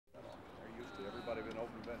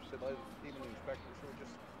open bench. Said even the inspectors who are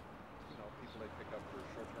just, people they pick up for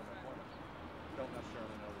short-term employment don't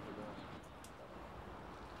necessarily know what they're doing.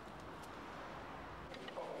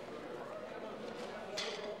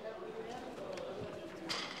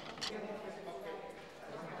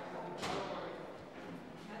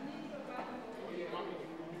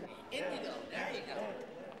 Indigo, there you go.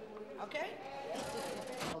 Okay?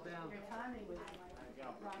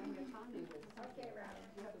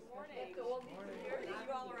 Morning. To all these here, you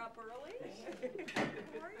all are up early.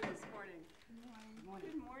 How are you this morning?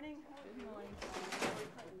 Good morning. Good morning.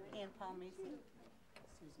 Ann Paul Mason.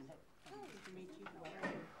 Susan Heck. Nice to meet you.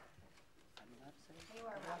 You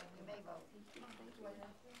are right. You may vote.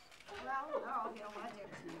 Well, no, you don't want to.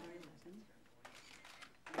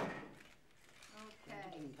 Okay.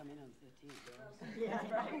 You can come in on 13th. Yeah,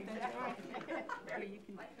 right. That's right. Here, you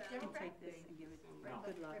can take this and give it to me.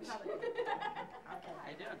 Good luck.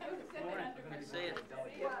 I do. Good morning. Good to see you.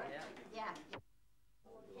 Yeah. Yeah,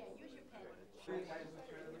 use your pen.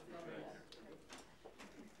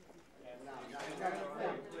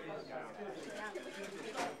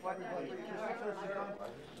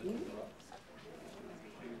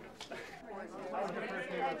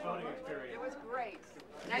 It was great.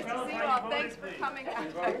 Nice to see you all. Thanks for coming.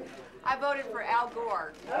 I voted for Al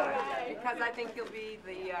Gore because I think he'll be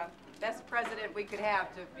the best president we could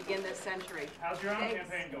have to begin this century. How's your own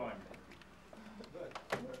campaign going? Okay,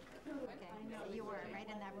 so you were right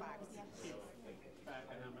in that box.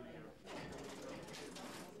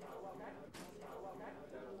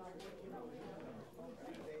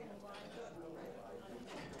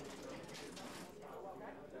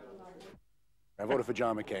 I voted for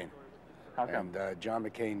John McCain. Okay. And John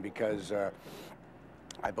McCain because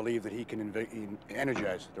I believe that he can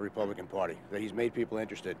energize the Republican Party, that he's made people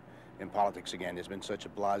interested in politics again. There's been such a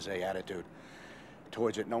blasé attitude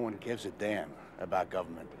towards it. No one gives a damn about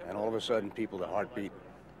government. And all of a sudden, people, their heartbeat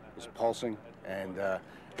is pulsing, and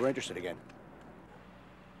we're interested again.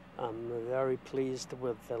 I'm very pleased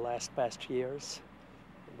with the past years.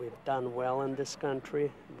 We've done well in this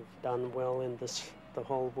country. We've done well in the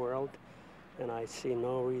whole world. And I see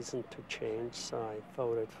no reason to change, so I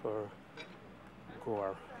voted for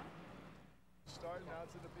Gore. Starting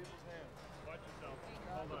out to the people's hands. Watch yourself.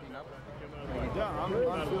 Hold on. Yeah, I'm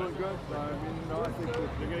feeling good. I mean, I think that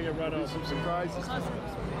You're going to get run there's over. some surprises.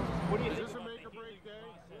 What do you Is think? this a make or break day?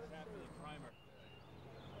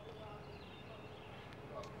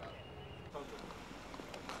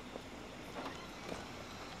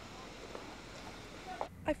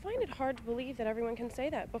 I find it hard to believe that everyone can say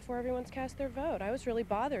that before everyone's cast their vote. I was really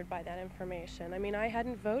bothered by that information. I mean, I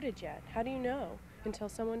hadn't voted yet. How do you know until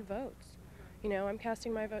someone votes? I'm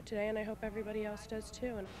casting my vote today, and I hope everybody else does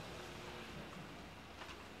too. And